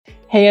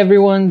Hey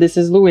everyone, this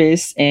is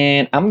Luis,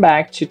 and I'm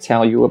back to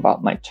tell you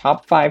about my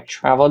top 5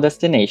 travel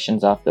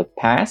destinations of the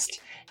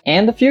past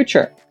and the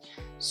future.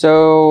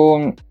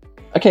 So,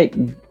 okay,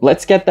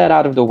 let's get that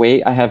out of the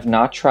way. I have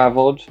not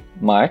traveled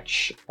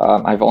much.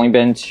 I've only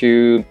been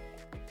to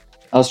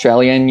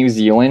Australia and New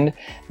Zealand,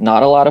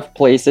 not a lot of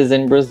places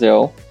in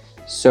Brazil.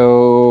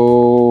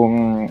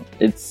 So,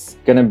 it's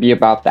gonna be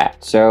about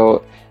that.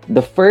 So,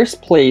 the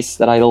first place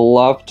that I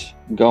loved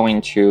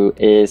going to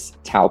is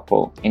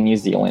Taupo in New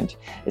Zealand.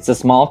 It's a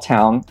small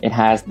town. It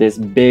has this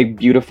big,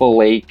 beautiful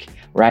lake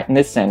right in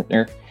the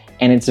center,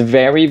 and it's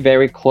very,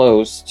 very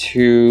close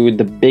to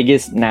the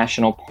biggest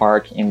national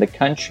park in the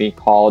country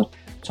called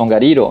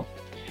Tongariro,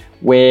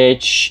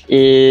 which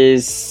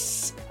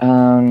is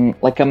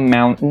like a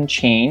mountain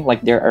chain.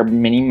 Like there are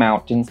many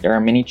mountains, there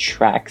are many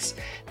tracks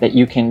that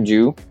you can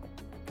do,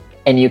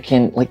 and you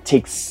can like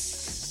take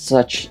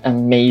such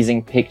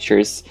amazing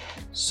pictures.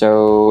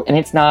 So, and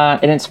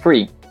it's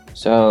free.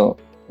 So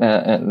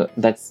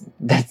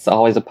that's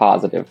always a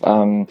positive.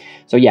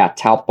 So yeah,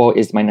 Taupo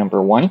is my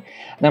number 1.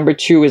 Number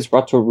 2 is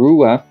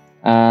Rotorua.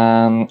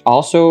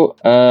 Also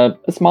a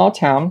small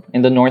town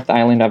in the North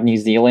Island of New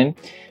Zealand.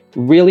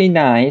 Really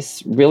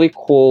nice, really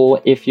cool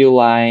if you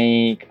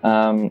like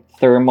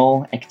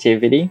thermal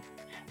activity.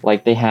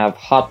 Like they have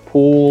hot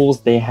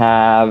pools, they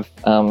have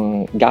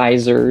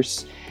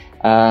geysers,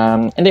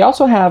 and they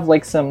also have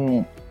like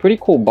some pretty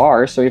cool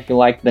bars. So if you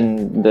like the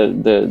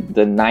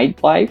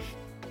nightlife,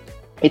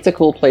 it's a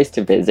cool place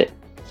to visit.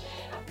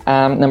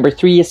 Number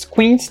 3 is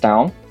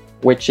Queenstown,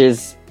 which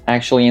is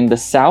actually in the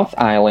South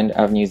Island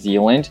of New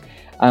Zealand.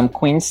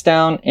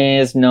 Queenstown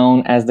is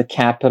known as the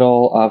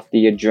capital of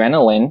the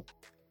adrenaline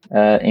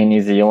in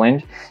New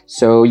Zealand.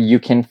 So you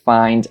can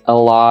find a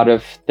lot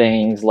of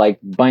things like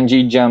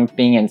bungee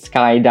jumping and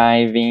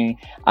skydiving.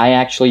 I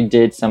actually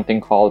did something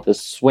called the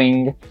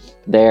swing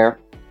there.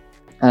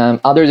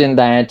 Other than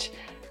that,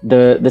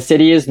 the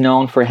city is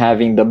known for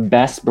having the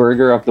best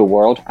burger of the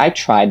world. I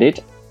tried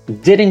it.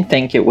 Didn't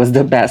think it was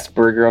the best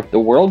burger of the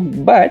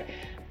world, but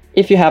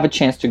if you have a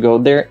chance to go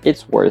there,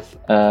 it's worth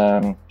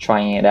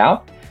trying it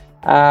out.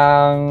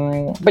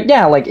 But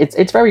yeah, like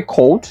it's very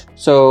cold,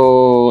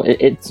 so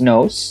it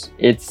snows.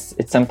 It's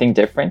something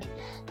different,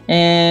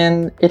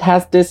 and it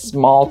has this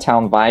small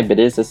town vibe. It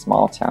is a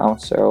small town,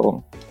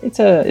 so it's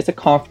a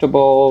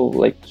comfortable,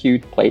 like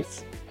cute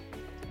place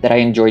that I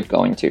enjoyed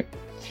going to.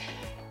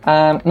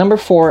 Number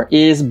 4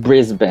 is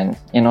Brisbane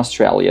in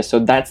Australia. So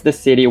that's the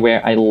city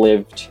where I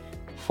lived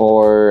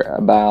for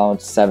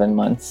about 7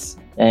 months,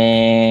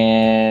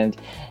 and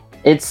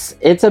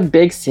it's a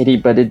big city,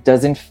 but it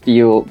doesn't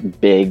feel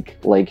big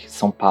like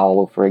São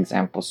Paulo, for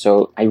example.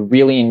 So I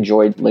really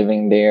enjoyed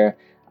living there.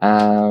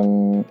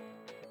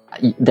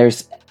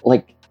 There's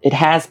like, it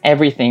has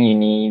everything you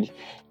need.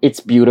 It's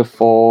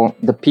beautiful.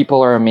 The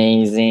people are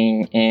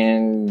amazing,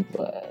 and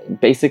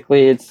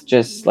basically it's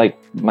just like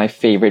my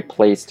favorite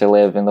place to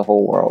live in the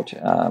whole world.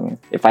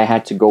 If I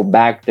had to go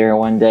back there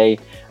one day,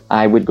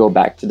 I would go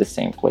back to the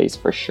same place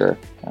for sure.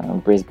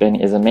 Brisbane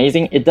is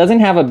amazing. It doesn't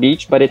have a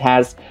beach, but it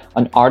has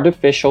an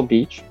artificial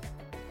beach,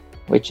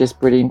 which is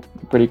pretty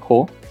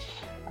cool.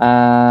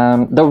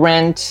 The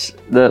rent,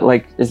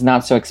 is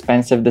not so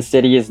expensive. The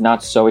city is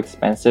not so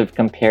expensive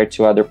compared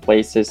to other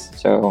places.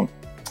 So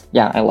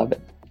yeah, I love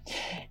it.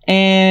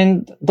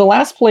 And the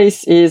last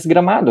place is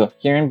Gramado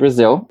here in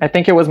Brazil. I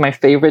think it was my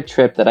favorite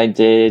trip that I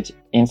did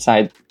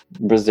inside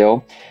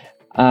Brazil.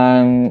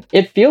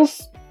 It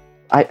feels,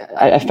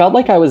 I felt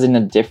like I was in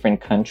a different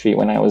country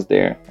when I was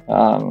there.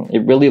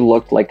 It really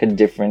looked like a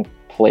different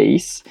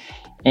place,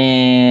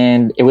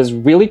 and it was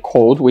really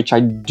cold, which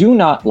I do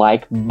not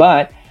like,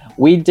 but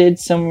we did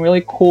some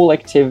really cool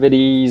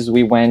activities.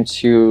 We went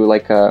to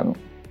like a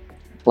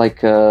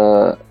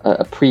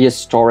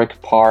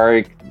prehistoric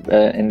park,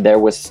 and there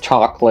was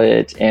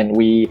chocolate, and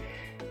we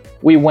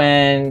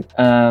went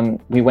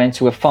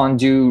to a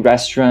fondue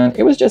restaurant.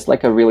 It was just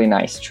like a really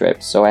nice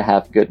trip, so I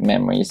have good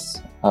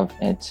memories of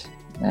it.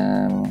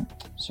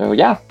 So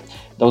yeah,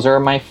 those are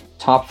my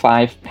top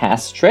 5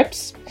 past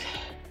trips.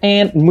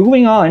 And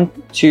moving on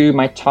to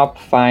my top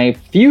 5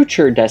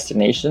 future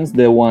destinations,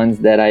 the ones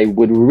that I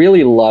would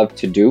really love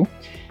to do.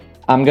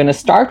 I'm gonna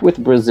start with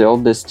Brazil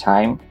this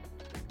time.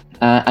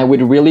 I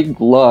would really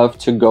love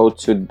to go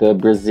to the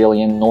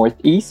Brazilian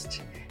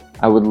Northeast.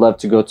 I would love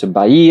to go to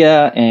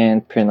Bahia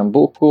and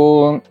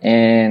Pernambuco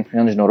and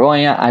Fernando de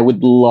Noronha. I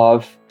would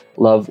love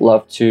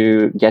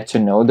to get to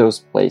know those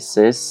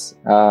places.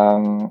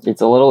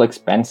 It's a little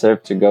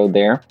expensive to go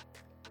there,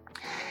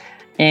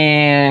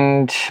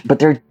 but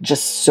they're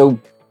just so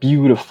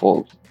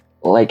beautiful.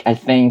 Like, I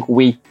think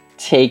we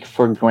take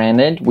for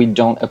granted, we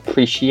don't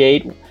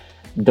appreciate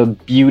the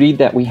beauty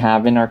that we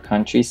have in our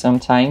country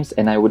sometimes,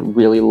 and I would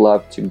really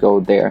love to go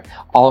there.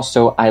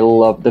 Also, I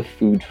love the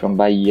food from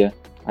Bahia.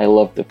 I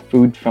love the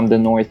food from the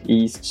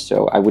Northeast,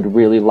 so I would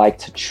really like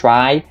to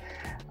try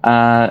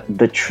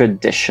the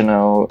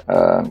traditional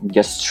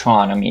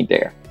gastronomy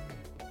there.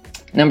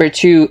 Number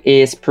 2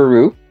 is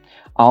Peru.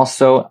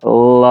 Also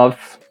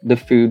love the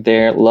food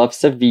there, love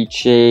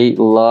ceviche,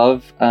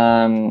 love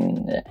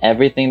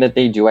everything that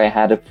they do. I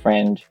had a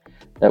friend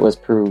that was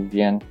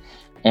Peruvian.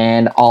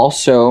 And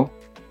also,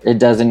 it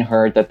doesn't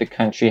hurt that the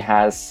country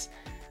has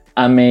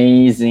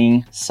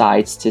amazing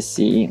sights to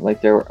see.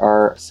 Like, there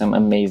are some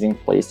amazing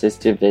places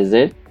to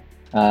visit.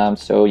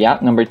 So yeah,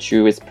 number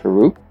 2 is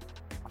Peru.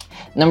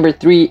 Number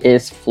 3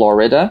 is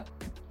Florida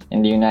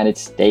in the United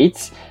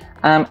States.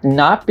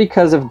 Not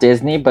because of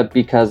Disney, but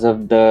because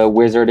of the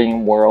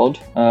wizarding world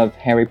of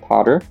Harry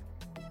Potter.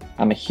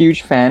 I'm a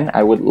huge fan.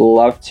 I would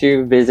love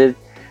to visit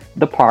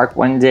the park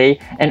one day.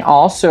 And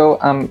also,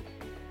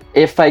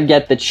 if I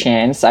get the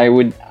chance, I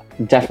would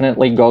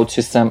definitely go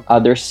to some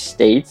other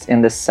states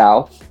in the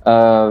south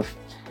of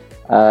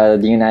the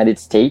United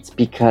States,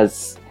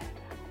 because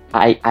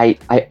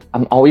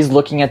I'm always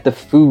looking at the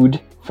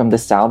food from the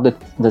south,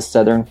 the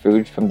southern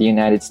food from the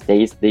United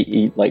States. They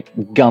eat like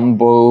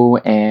gumbo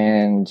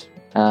and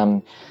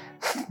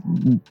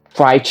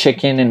fried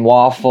chicken and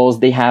waffles.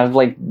 They have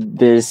like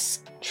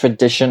this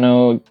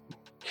traditional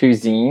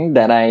cuisine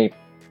that I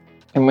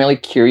am really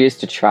curious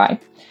to try.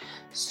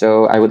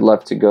 So I would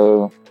love to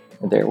go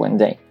there one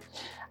day.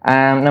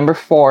 Number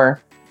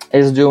 4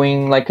 is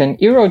doing like an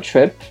Euro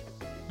trip,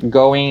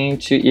 going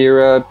to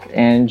Europe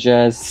and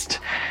just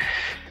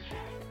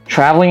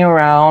traveling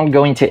around,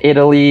 going to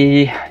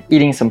Italy,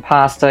 eating some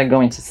pasta,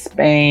 going to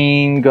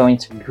Spain, going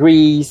to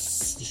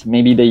Greece,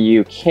 maybe the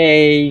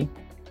UK,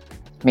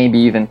 maybe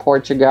even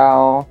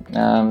Portugal.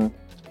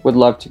 Would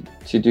love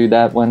to do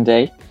that one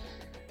day.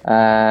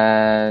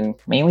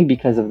 Mainly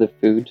because of the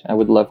food. I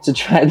would love to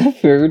try the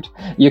food.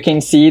 You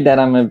can see that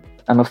I'm a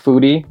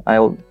foodie.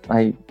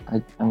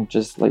 I'm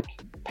just like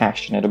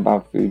passionate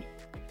about food.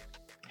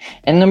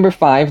 And number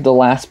 5, the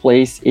last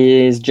place,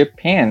 is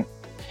Japan.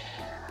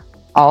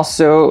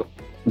 Also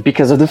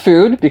because of the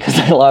food, because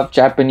I love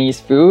Japanese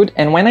food.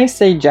 And when I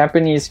say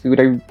Japanese food,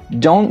 I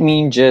don't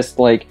mean just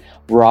like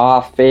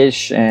raw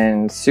fish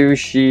and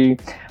sushi,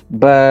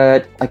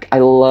 but like I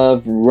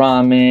love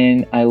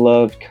ramen, I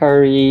love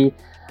curry.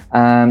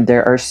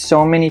 There are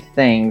so many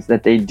things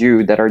that they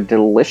do that are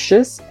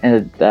delicious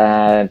and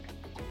that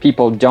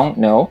people don't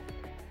know.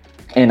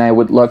 And I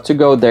would love to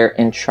go there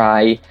and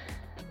try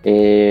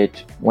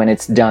it when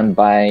it's done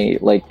by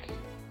like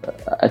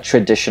a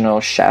traditional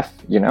chef,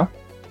 you know?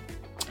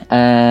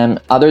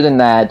 Other than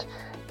that,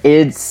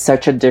 it's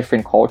such a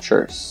different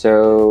culture.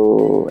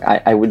 So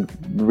I would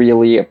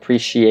really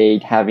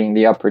appreciate having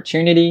the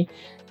opportunity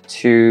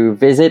to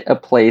visit a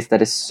place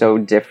that is so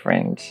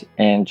different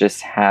and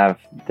just have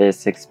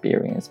this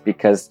experience,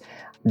 because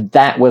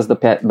that was the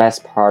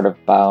best part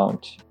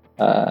about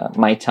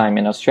my time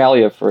in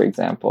Australia, for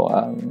example.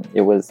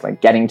 It was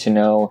like getting to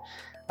know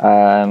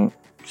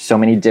so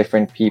many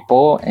different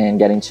people and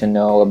getting to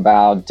know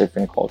about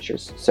different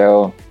cultures.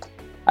 So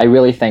I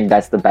really think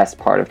that's the best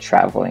part of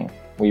traveling.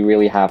 We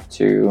really have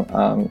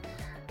to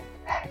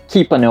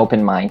keep an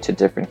open mind to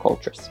different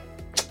cultures.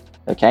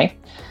 Okay,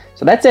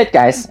 so that's it,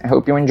 guys. I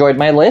hope you enjoyed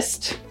my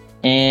list,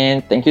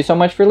 and thank you so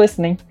much for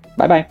listening.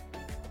 Bye-bye.